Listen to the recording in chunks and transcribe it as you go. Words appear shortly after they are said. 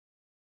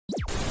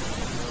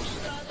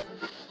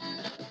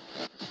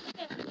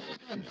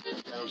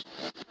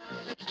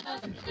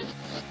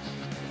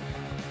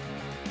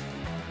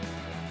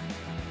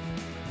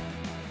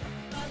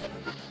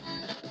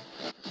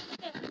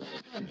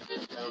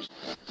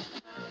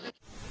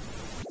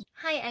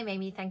Hi, I'm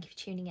Amy, thank you for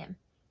tuning in.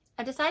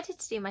 I decided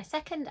to do my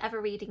second ever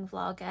reading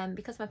vlog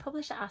because my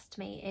publisher asked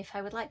me if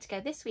I would like to go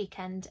this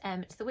weekend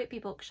to the Whitby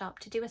bookshop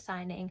to do a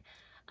signing,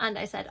 and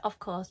I said of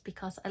course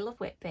because I love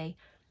Whitby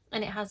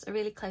and it has a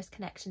really close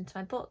connection to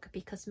my book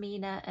because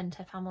Mina and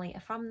her family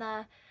are from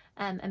there,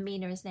 and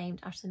Mina is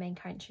named after the main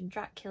character in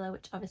Dracula,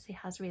 which obviously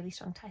has really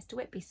strong ties to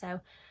Whitby,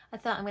 so I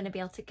thought I'm going to be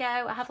able to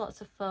go, have lots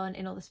of fun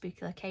in all the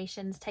spooky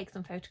locations, take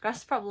some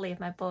photographs probably of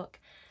my book,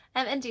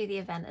 and do the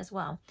event as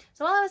well.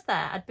 So while I was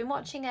there, I'd been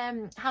watching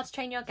How to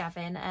Train Your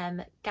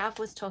Gavin. Gav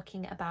was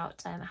talking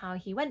about how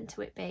he went to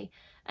Whitby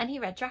and he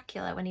read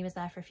Dracula when he was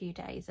there for a few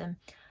days, and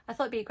I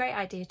thought it'd be a great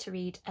idea to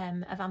read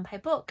a vampire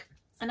book,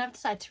 and I've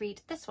decided to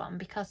read this one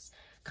because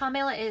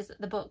Carmilla is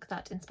the book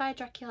that inspired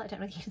Dracula. I don't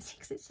know if you can see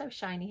because it's so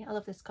shiny. I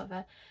love this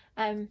cover.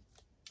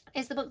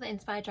 It's the book that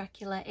inspired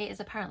Dracula. It is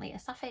apparently a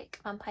sapphic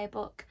vampire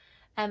book.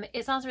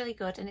 It sounds really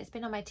good and it's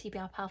been on my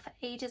TBR pile for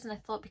ages, and I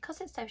thought because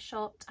it's so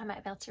short I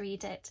might be able to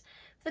read it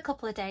for a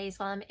couple of days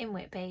while I'm in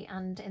Whitby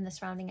and in the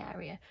surrounding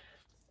area.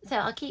 So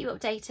I'll keep you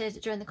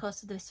updated during the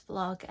course of this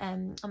vlog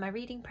on my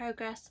reading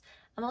progress.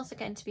 I'm also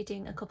going to be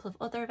doing a couple of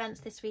other events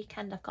this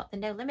weekend. I've got the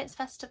No Limits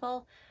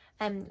Festival,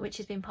 which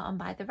has been put on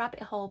by the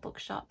Rabbit Hole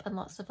Bookshop and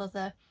lots of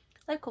other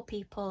local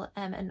people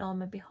at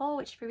Normanby Hall,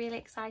 which will be really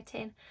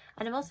exciting.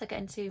 And I'm also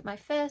going to my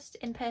first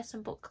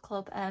in-person book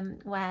club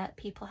where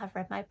people have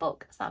read my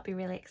book, so that'll be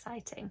really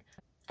exciting.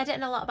 I don't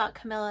know a lot about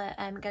Carmilla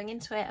going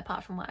into it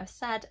apart from what I've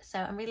said, so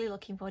I'm really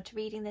looking forward to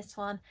reading this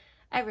one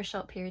over a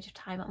short period of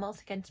time. I'm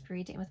also going to be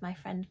reading it with my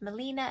friend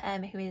Melina,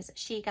 who is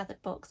She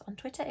Gathered Books on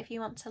Twitter if you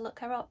want to look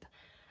her up.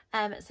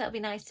 So it'll be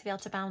nice to be able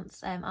to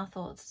bounce our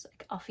thoughts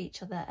off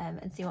each other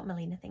and see what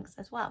Melina thinks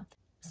as well.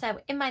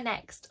 So in my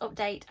next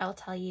update I'll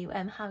tell you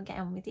how I'm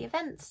getting on with the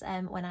events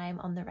when I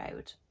am on the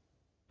road.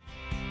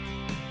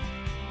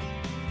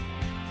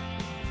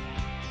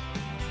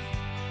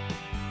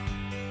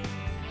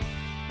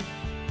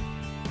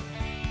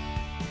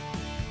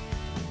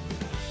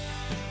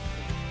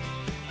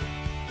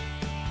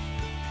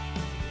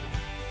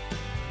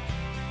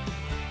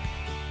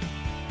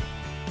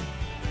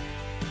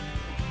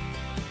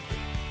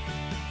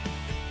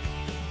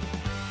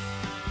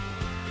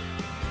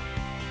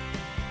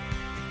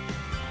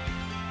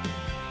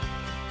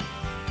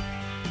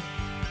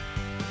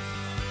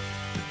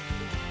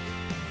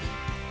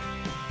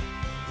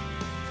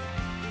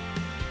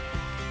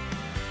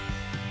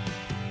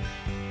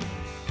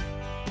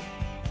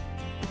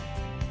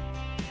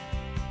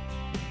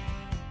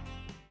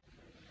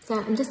 So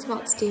I'm just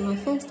about to do my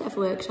first ever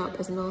workshop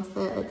as an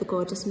author at the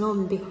gorgeous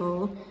Normanby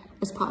Hall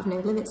as part of No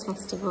Limits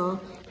Festival.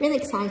 Really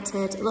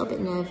excited, a little bit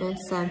nervous.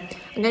 I'm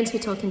going to be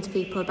talking to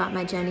people about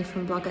my journey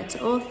from blogger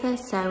to author,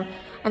 so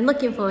I'm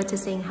looking forward to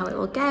seeing how it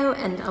will go,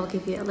 and I'll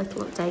give you a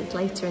little update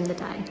later in the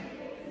day.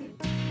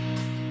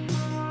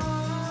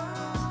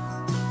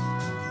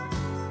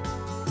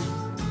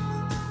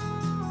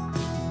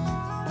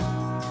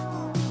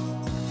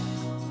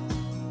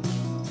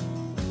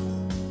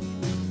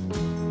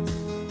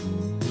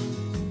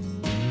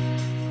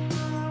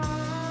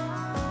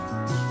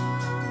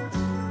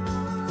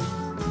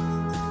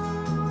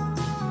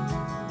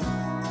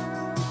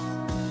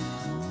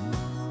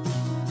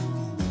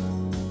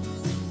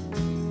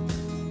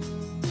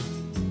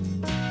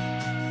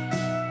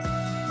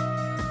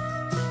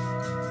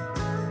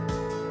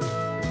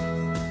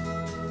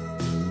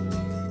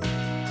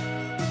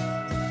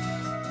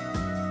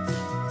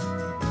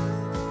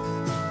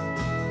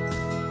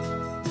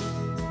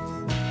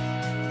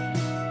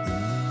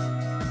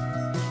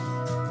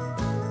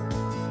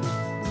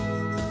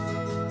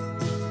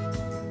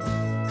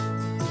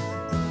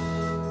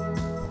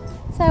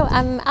 So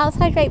I'm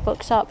outside Great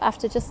Bookshop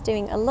after just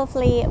doing a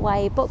lovely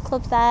YA book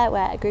club there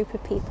where a group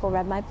of people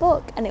read my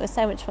book, and it was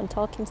so much fun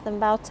talking to them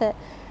about it.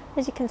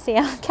 As you can see,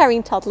 I'm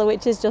carrying toddler,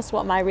 which is just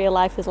what my real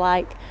life is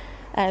like.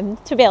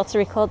 To be able to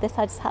record this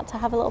I just had to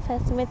have a little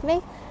person with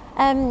me.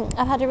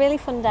 I've had a really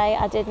fun day.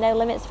 I did No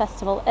Limits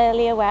Festival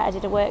earlier where I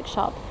did a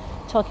workshop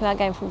talking about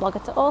going from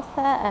blogger to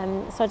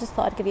author, so I just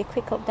thought I'd give you a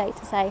quick update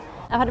to say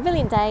I've had a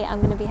brilliant day. I'm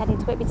going to be heading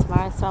to Whitby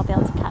tomorrow, so I'll be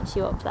able to catch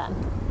you up then.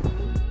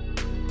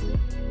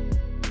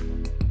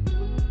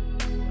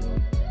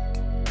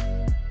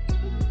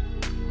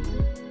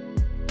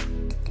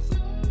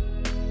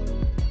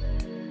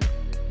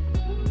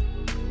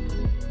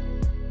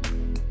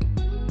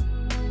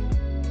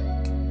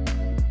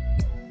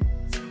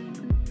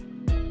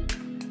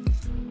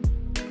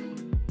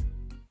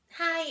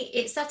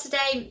 It's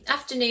Saturday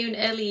afternoon,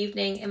 early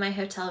evening in my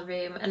hotel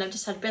room, and I've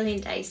just had a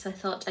brilliant day, so I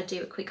thought I'd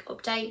do a quick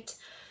update.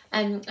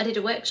 I did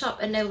a workshop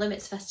at No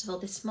Limits Festival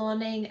this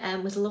morning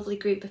with a lovely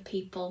group of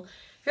people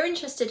who are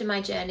interested in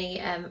my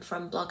journey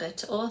from blogger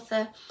to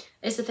author.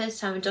 It's the first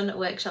time I've done a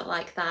workshop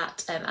like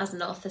that as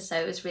an author,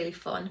 so it was really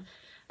fun.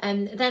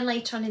 Then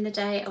later on in the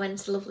day I went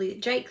to lovely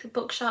Drake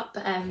bookshop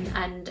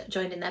and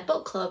joined in their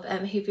book club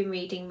who've been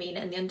reading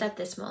Mina and the Undead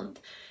this month.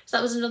 So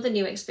that was another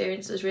new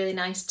experience. It was really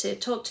nice to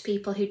talk to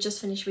people who'd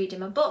just finished reading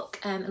my book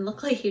and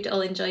luckily who'd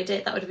all enjoyed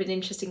it. That would have been an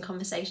interesting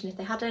conversation if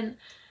they hadn't.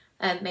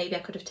 Maybe I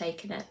could have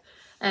taken it.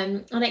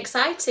 An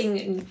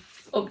exciting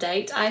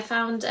update, I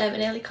found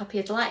an early copy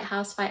of The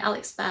Lighthouse by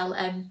Alex Bell.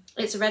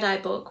 It's a Red Eye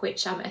book,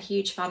 which I'm a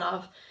huge fan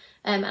of.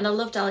 And I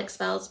loved Alex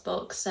Bell's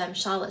books,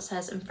 Charlotte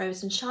Says and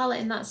Frozen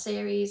Charlotte in that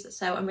series,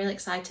 so I'm really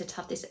excited to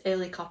have this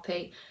early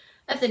copy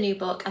of the new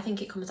book. I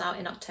think it comes out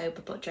in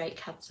October, but Drake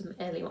had some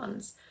early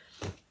ones.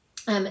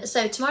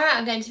 So tomorrow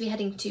I'm going to be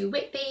heading to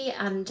Whitby,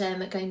 and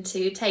I'm going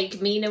to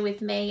take Mina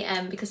with me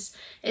because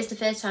it's the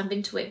first time I've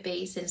been to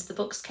Whitby since the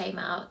books came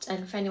out.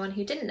 And for anyone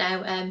who didn't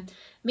know,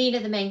 Mina,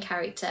 the main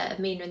character of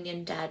Mina and the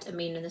Undead and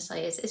Mina and the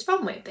Slayers, is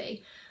from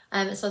Whitby.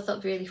 So I thought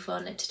it'd be really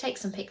fun to take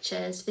some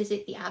pictures,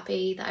 visit the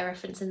Abbey that I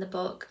reference in the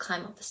book,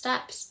 climb up the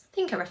steps. I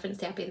think I referenced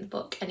the Abbey in the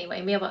book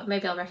anyway,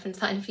 maybe I'll reference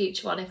that in a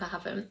future one if I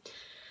haven't.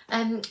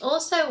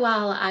 Also,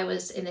 while I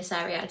was in this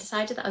area, I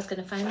decided that I was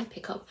going to finally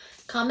pick up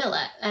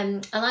Carmilla.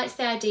 I liked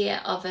the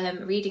idea of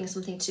reading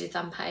something to do with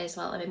vampires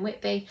while I'm in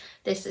Whitby.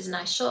 This is a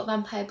nice short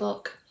vampire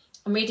book.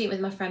 I'm reading it with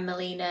my friend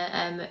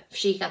Mina,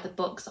 She Gathered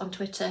Books on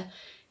Twitter,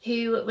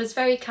 who was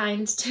very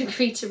kind to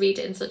agree to read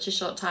it in such a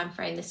short time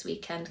frame this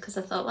weekend, because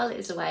I thought, well, it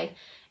is away,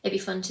 it'd be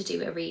fun to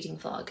do a reading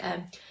vlog.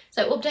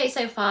 So update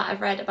so far,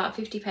 I've read about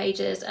 50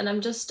 pages and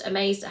I'm just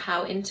amazed at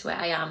how into it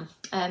I am.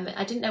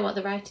 I didn't know what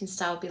the writing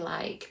style would be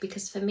like,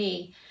 because for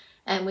me,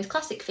 with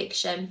classic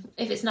fiction,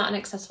 if it's not an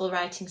accessible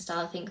writing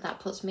style, I think that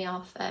puts me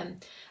off.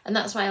 And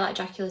that's why I like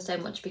Dracula so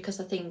much, because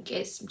I think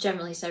it's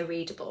generally so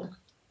readable.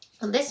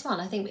 And this one,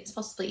 I think it's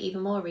possibly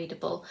even more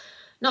readable.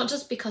 Not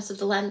just because of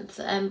the length,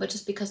 but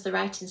just because of the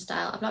writing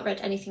style. I've not read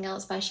anything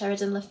else by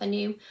Sheridan Le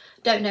Fanu.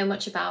 Don't know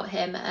much about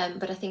him,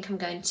 but I think I'm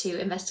going to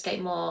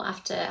investigate more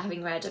after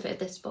having read a bit of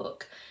this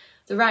book.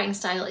 The writing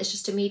style is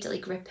just immediately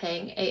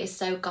gripping. It is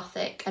so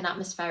gothic and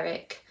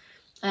atmospheric.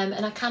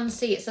 And I can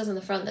see, it says on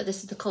the front that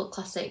this is the cult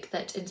classic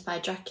that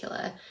inspired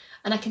Dracula.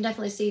 And I can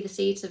definitely see the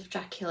seeds of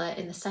Dracula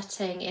in the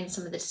setting, in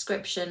some of the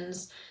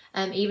descriptions,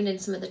 even in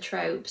some of the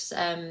tropes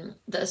that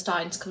are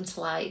starting to come to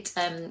light.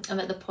 I'm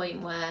at the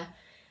point where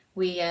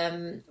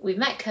we've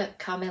met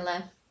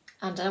Carmilla,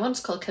 and I want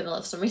to call her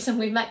Camilla for some reason.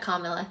 We've met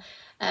Carmilla.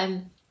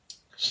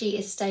 She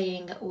is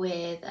staying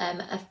with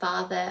a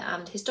father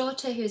and his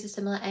daughter who is a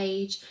similar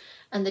age,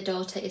 and the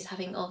daughter is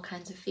having all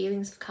kinds of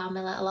feelings for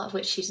Carmilla, a lot of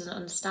which she doesn't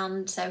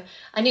understand. So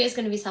I knew it was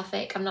going to be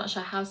sapphic. I'm not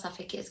sure how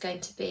sapphic it's going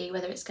to be,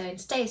 whether it's going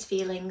to stay as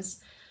feelings,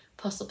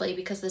 possibly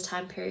because of the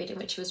time period in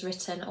which it was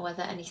written, or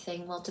whether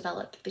anything will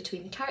develop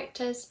between the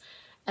characters.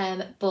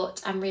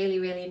 But I'm really,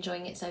 really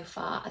enjoying it so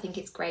far. I think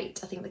it's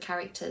great. I think the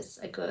characters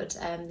are good,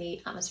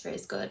 the atmosphere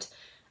is good,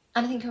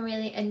 and I think I'll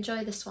really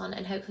enjoy this one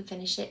and hopefully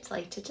finish it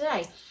later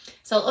today.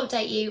 So I'll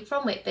update you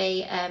from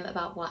Whitby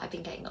about what I've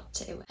been getting up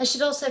to. I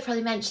should also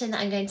probably mention that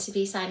I'm going to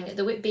be signing at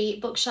the Whitby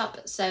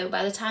Bookshop, so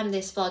by the time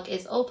this vlog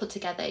is all put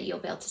together, you'll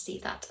be able to see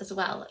that as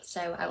well.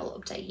 So I will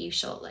update you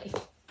shortly.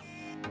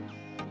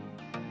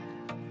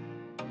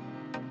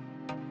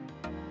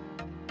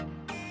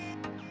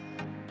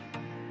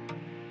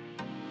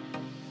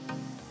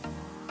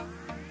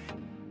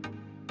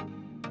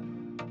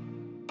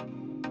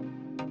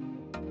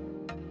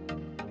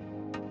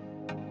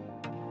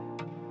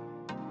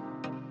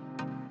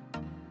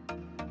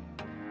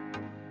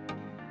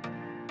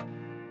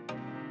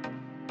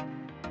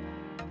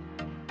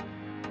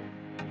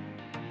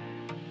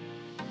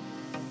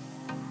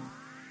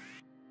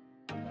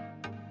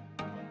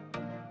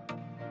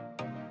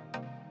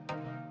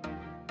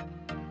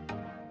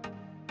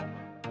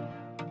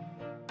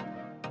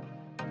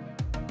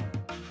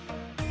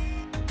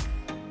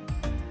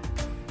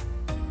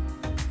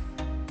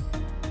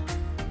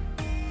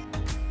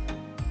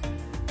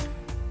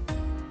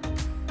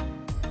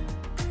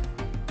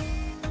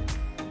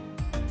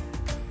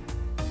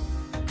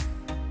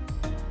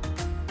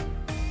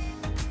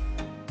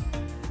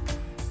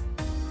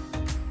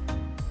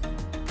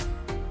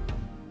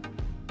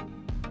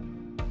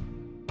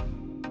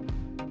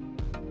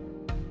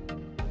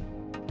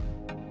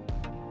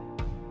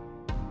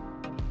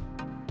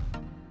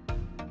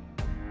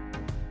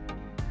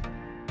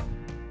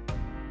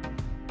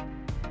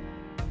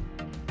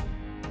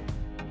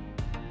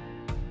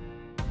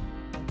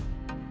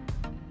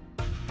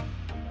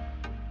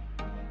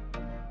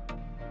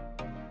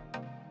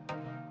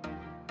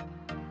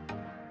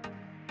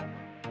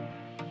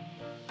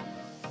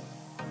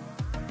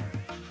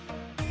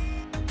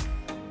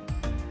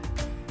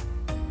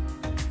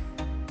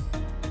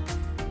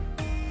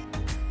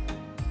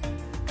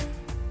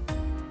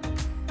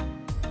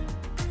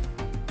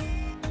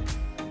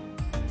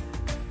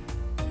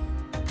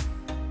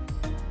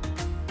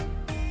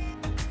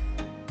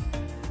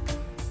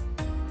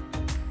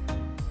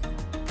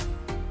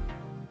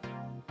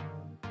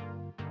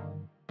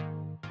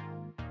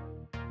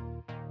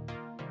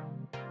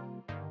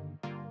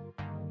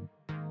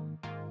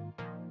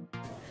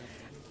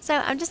 So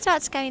I'm just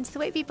about to go into the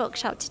Whitby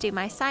Bookshop to do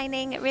my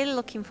signing. Really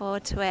looking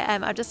forward to it.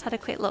 I've just had a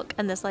quick look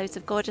and there's loads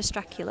of gorgeous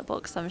Dracula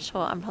books, so I'm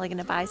sure I'm probably going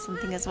to buy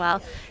something as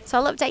well. So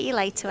I'll update you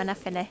later when I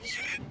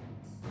finish.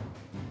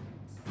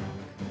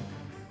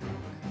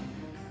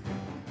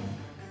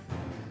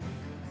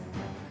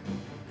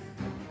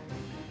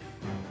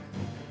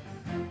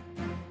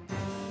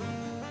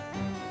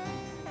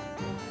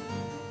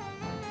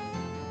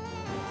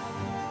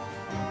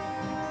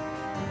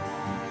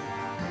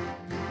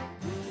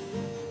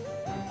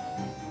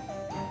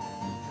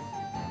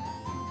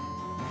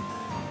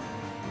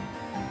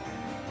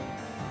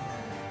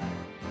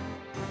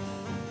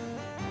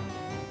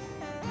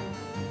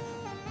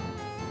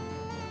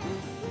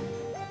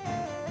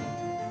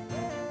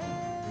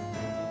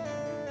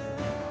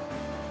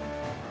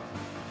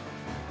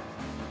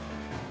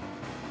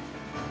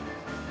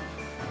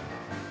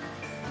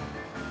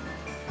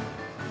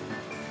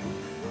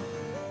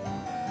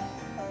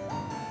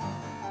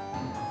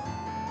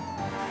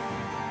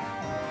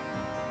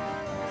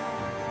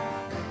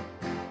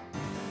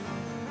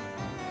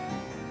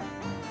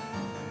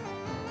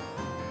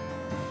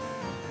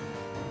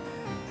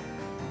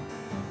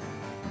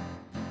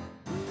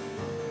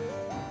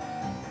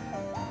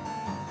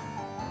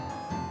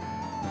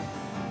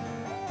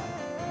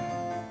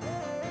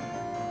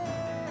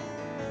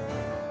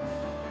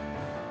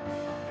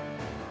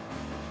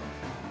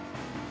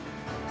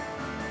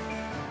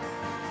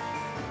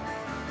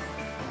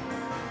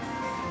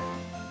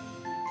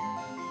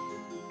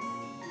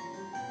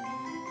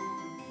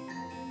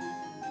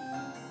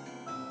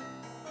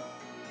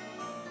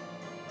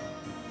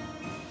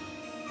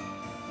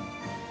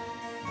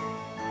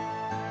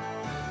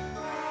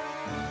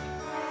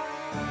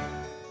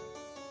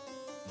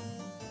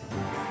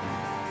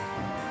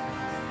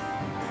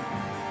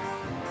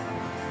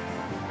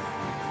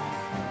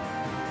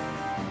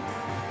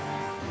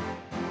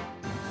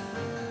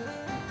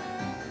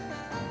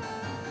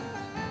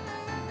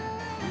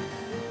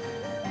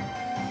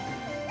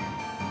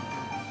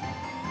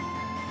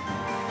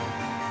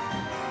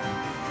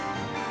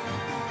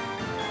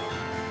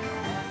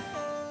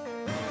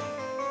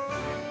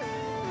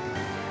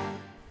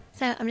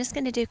 So I'm just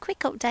going to do a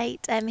quick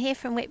update here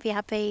from Whitby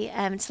Abbey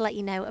to let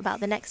you know about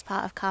the next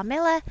part of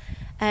Carmilla.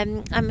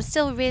 I'm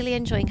still really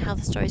enjoying how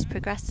the story is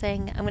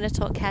progressing. I'm going to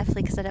talk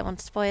carefully because I don't want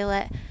to spoil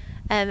it.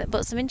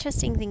 But some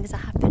interesting things are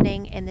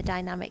happening in the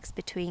dynamics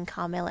between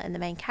Carmilla and the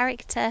main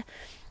character.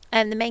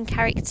 The main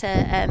character,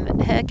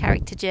 her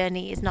character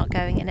journey is not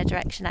going in a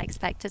direction I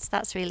expected, so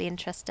that's really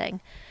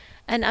interesting.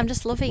 And I'm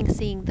just loving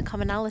seeing the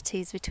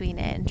commonalities between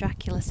it and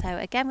Dracula. So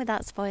again,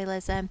 without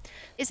spoilers,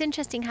 it's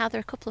interesting how there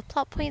are a couple of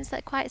plot points that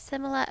are quite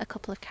similar, a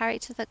couple of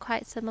characters that are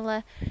quite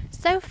similar.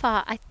 So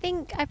far, I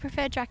think I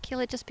prefer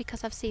Dracula just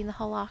because I've seen the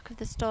whole arc of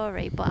the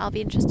story, but I'll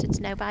be interested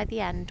to know by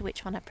the end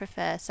which one I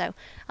prefer. So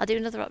I'll do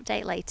another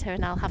update later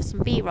and I'll have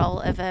some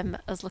B-roll of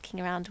us looking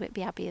around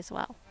Whitby Abbey as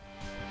well.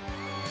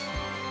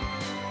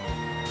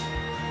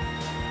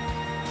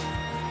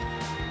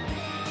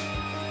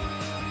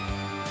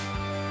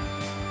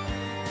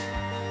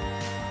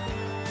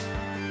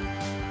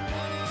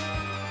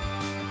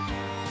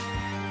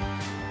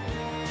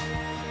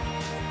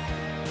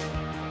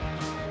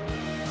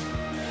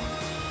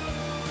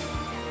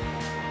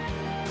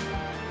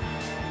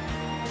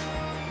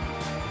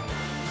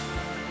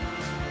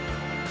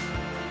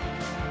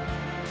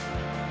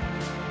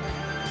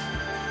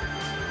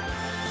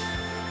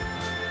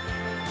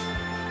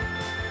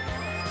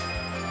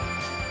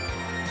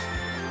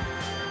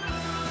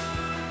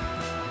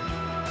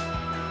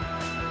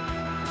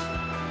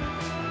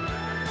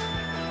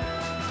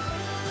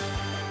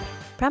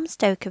 Bram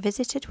Stoker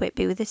visited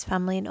Whitby with his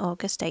family in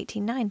August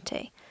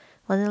 1890.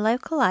 While in the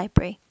local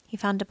library, he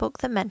found a book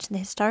that mentioned the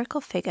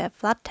historical figure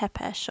Vlad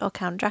Tepes or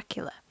Count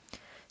Dracula.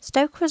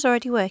 Stoker was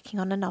already working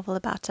on a novel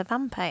about a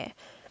vampire.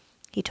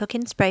 He took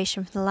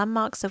inspiration from the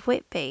landmarks of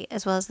Whitby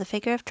as well as the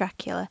figure of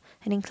Dracula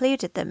and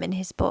included them in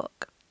his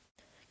book.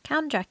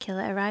 Count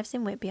Dracula arrives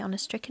in Whitby on a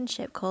stricken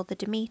ship called the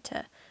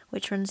Demeter,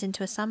 which runs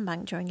into a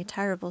sandbank during a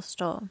terrible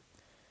storm.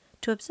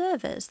 To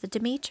observers, the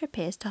Demeter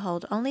appears to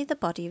hold only the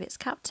body of its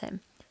captain,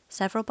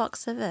 several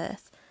boxes of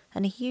earth,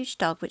 and a huge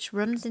dog which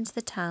runs into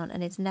the town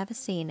and is never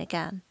seen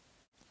again.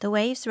 The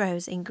waves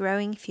rose in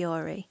growing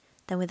fury,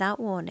 then without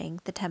warning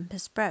the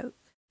tempest broke.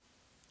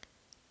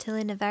 Till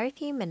in a very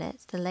few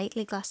minutes the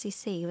lately glassy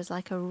sea was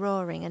like a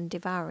roaring and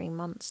devouring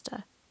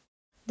monster.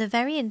 The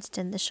very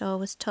instant the shore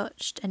was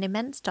touched, an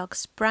immense dog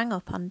sprang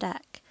up on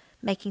deck,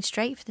 making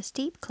straight for the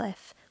steep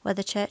cliff where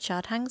the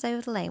churchyard hangs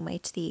over the laneway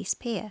to the East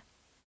Pier.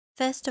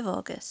 1st of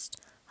August.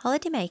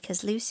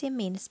 Holidaymakers Lucy and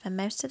Mina spend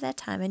most of their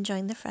time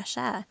enjoying the fresh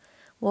air,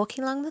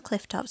 walking along the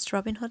cliff tops to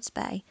Robin Hood's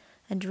Bay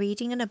and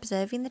reading and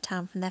observing the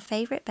town from their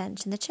favourite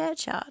bench in the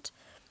churchyard.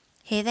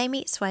 Here they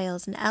meet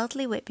Swales, an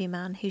elderly Whitby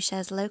man who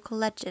shares local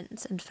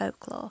legends and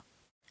folklore.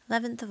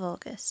 11th of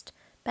August.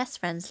 Best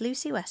friends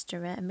Lucy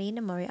Westenra and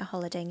Mina Murray are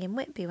holidaying in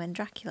Whitby when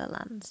Dracula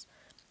lands.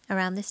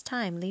 Around this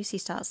time, Lucy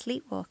starts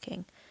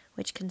sleepwalking,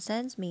 which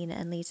concerns Mina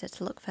and leads her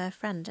to look for her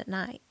friend at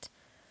night.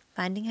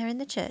 Finding her in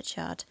the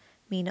churchyard,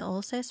 Mina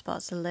also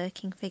spots a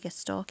lurking figure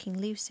stalking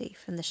Lucy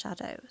from the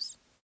shadows.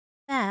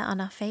 There, on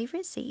our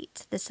favourite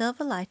seat, the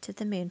silver light of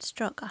the moon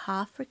struck a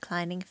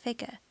half-reclining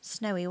figure,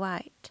 snowy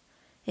white.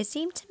 It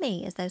seemed to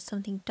me as though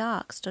something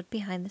dark stood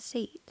behind the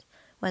seat,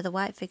 where the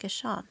white figure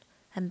shone,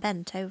 and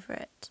bent over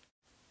it.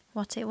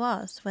 What it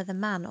was, whether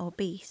man or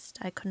beast,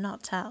 I could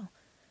not tell.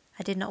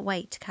 I did not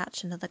wait to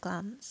catch another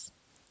glance.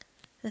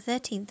 The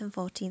 13th and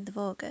 14th of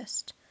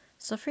August.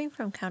 Suffering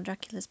from Count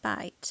Dracula's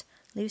bite,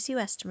 Lucy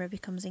Westenra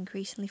becomes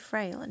increasingly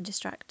frail and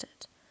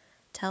distracted.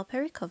 To help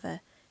her recover,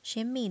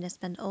 she and Mina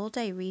spend all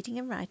day reading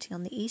and writing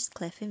on the east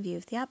cliff in view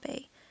of the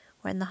Abbey,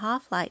 where in the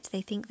half-light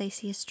they think they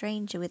see a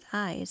stranger with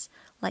eyes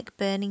like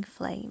burning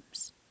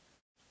flames.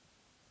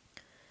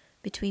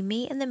 Between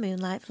me and the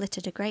moonlight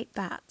flitted a great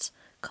bat,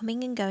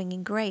 coming and going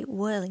in great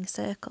whirling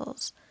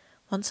circles.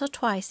 Once or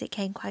twice it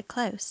came quite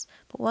close,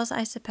 but was,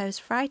 I suppose,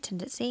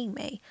 frightened at seeing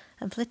me,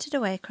 and flitted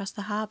away across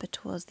the harbour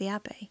towards the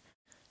Abbey.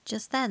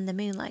 Just then the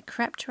moonlight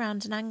crept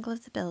around an angle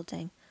of the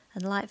building,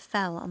 and light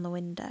fell on the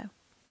window.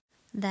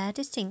 There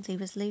distinctly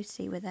was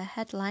Lucy, with her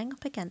head lying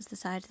up against the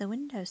side of the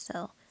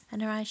windowsill,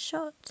 and her eyes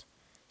shut.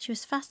 She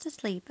was fast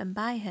asleep, and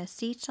by her,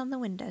 seated on the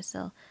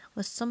windowsill,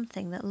 was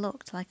something that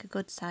looked like a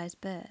good-sized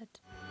bird.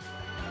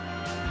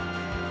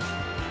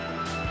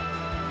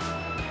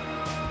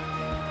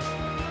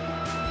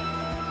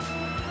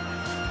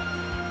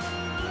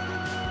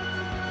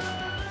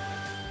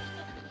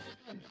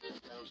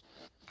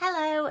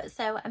 Hello,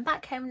 so I'm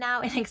back home now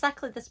in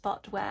exactly the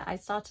spot where I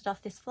started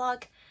off this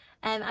vlog.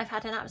 I've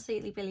had an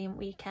absolutely brilliant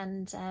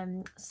weekend,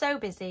 so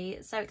busy,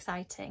 so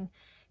exciting,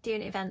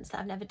 doing events that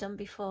I've never done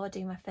before,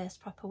 doing my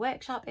first proper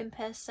workshop in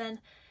person,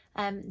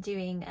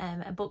 doing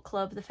a book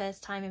club the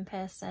first time in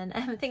person,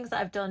 things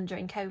that I've done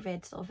during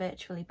COVID, sort of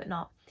virtually, but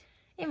not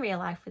in real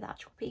life with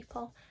actual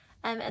people.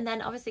 And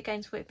then obviously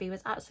going to Whitby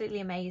was absolutely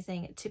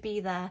amazing to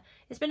be there.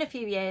 It's been a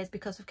few years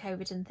because of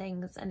COVID and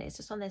things, and it's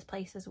just one of those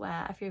places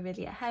where I feel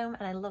really at home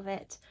and I love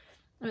it.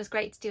 It was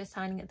great to do a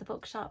signing at the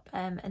bookshop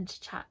and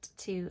to chat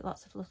to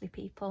lots of lovely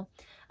people.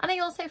 And I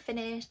also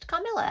finished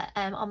Carmilla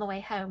on the way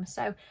home,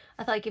 so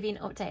I thought I'd give you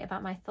an update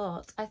about my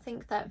thoughts. I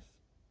think that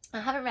I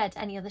haven't read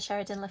any other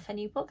Sheridan Le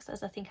Fanu books,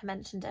 as I think I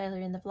mentioned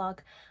earlier in the vlog.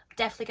 I'm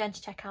definitely going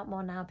to check out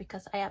more now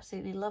because I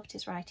absolutely loved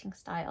his writing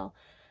style.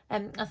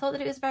 I thought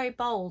that it was very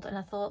bold, and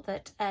I thought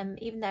that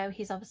even though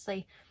he's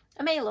obviously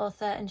a male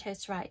author and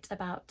chose to write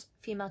about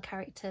female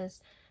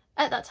characters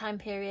at that time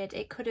period,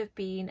 it could have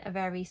been a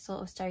very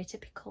sort of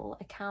stereotypical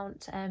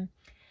account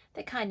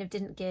that kind of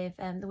didn't give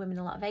the women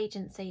a lot of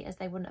agency, as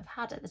they wouldn't have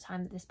had at the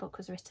time that this book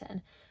was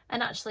written.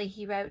 And actually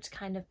he wrote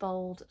kind of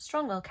bold,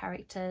 strong-willed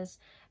characters.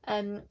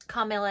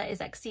 Carmilla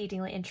is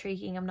exceedingly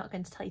intriguing. I'm not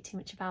going to tell you too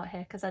much about her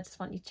because I just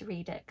want you to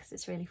read it because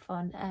it's really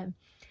fun.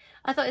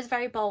 I thought it was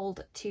very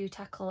bold to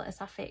tackle a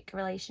sapphic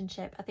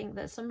relationship. I think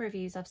that some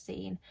reviews I've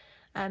seen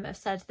have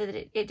said that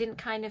it didn't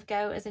kind of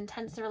go as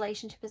intense a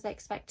relationship as they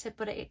expected,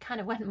 but it kind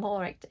of went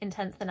more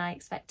intense than I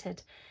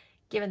expected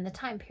given the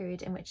time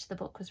period in which the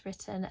book was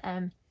written.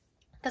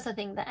 Because I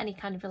think that any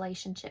kind of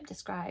relationship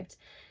described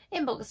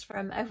in books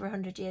from over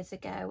 100 years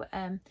ago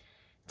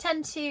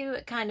tend to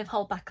kind of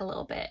hold back a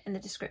little bit in the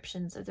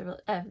descriptions of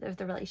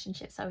the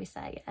relationships, I would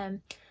say.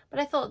 But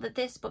I thought that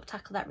this book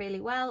tackled that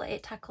really well.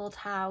 It tackled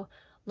how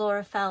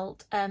Laura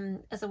felt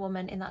as a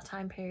woman in that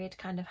time period,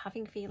 kind of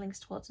having feelings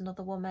towards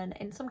another woman.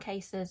 In some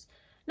cases,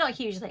 not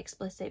hugely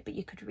explicit, but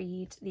you could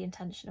read the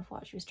intention of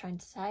what she was trying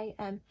to say.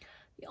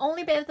 The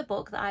only bit of the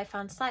book that I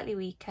found slightly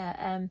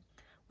weaker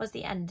was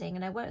the ending,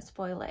 and I won't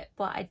spoil it,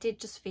 but I did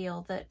just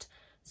feel that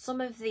some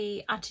of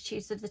the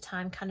attitudes of the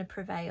time kind of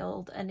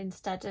prevailed, and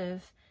instead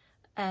of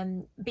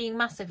being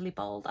massively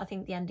bold, I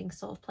think the ending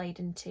sort of played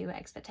into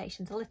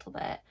expectations a little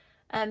bit.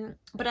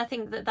 But I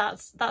think that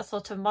that's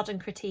sort of modern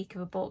critique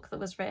of a book that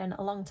was written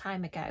a long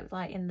time ago,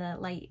 like in the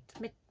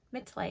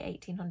mid to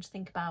late 1800s,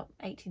 think about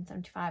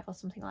 1875 or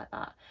something like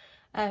that.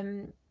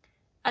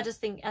 I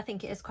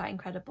think it is quite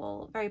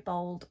incredible, very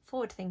bold,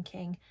 forward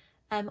thinking,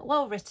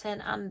 well written,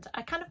 and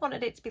I kind of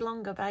wanted it to be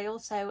longer, but I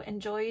also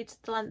enjoyed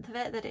the length of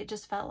it, that it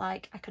just felt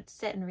like I could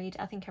sit and read.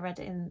 I think I read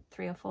it in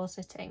 3 or 4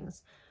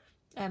 sittings,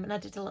 and I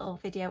did a little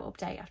video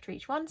update after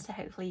each one, so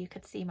hopefully you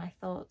could see my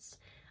thoughts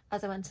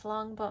as I went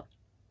along. But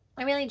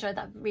I really enjoyed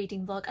that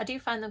reading vlog. I do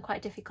find them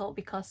quite difficult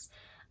because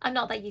I'm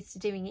not that used to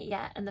doing it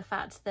yet, and the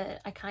fact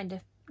that I kind of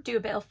do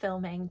a bit of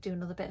filming, do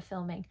another bit of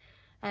filming.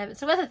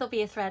 So whether there'll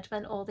be a thread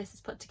when all this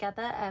is put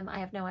together, I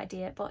have no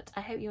idea, but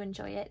I hope you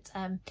enjoy it.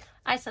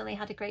 I certainly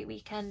had a great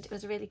weekend. It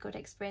was a really good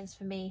experience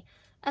for me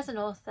as an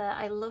author.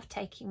 I loved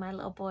taking my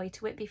little boy to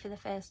Whitby for the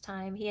first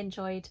time. He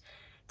enjoyed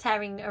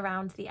tearing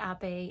around the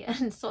Abbey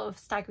and sort of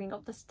staggering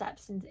up the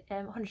steps, and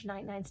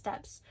 199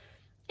 steps,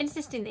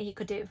 insisting that he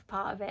could do it for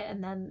part of it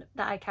and then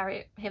that I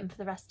carry him for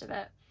the rest of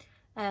it.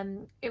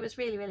 It was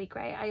really, really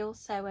great. I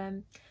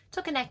also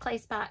took a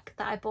necklace back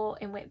that I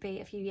bought in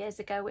Whitby a few years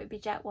ago, Whitby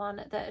Jet one,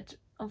 that had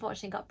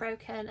unfortunately got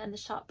broken, and the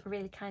shop were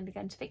really kindly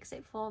going to fix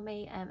it for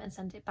me and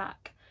send it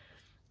back.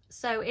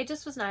 So it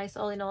just was nice.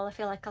 All in all, I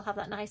feel like I'll have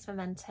that nice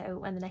memento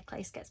when the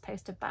necklace gets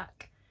posted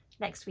back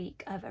next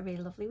week of a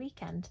really lovely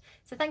weekend.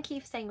 So thank you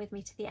for staying with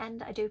me to the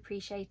end. I do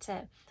appreciate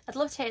it. I'd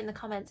love to hear in the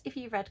comments if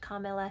you've read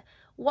Carmilla.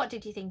 What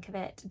did you think of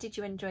it? Did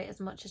you enjoy it as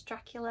much as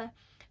Dracula?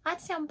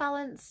 I'd say on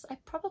balance, I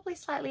probably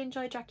slightly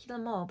enjoy Dracula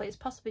more, but it's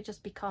possibly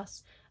just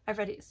because I've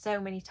read it so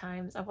many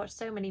times. I've watched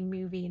so many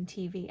movie and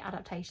TV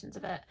adaptations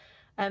of it.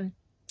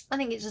 I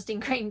think it's just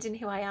ingrained in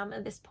who I am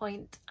at this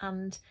point,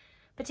 and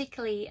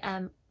particularly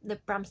the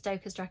Bram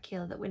Stoker's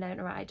Dracula that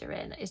Winona Ryder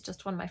in is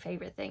just one of my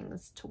favourite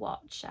things to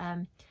watch.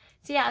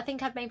 So yeah, I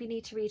think I'd maybe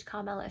need to read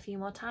Carmilla a few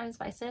more times,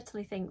 but I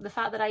certainly think the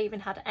fact that I even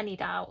had any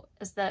doubt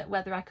as that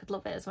whether I could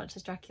love it as much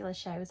as Dracula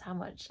shows how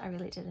much I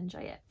really did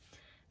enjoy it.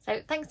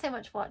 So thanks so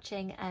much for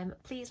watching.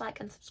 Please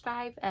like and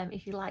subscribe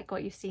if you like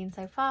what you've seen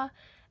so far,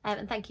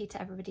 and thank you to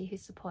everybody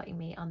who's supporting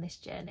me on this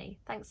journey.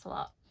 Thanks a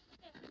lot.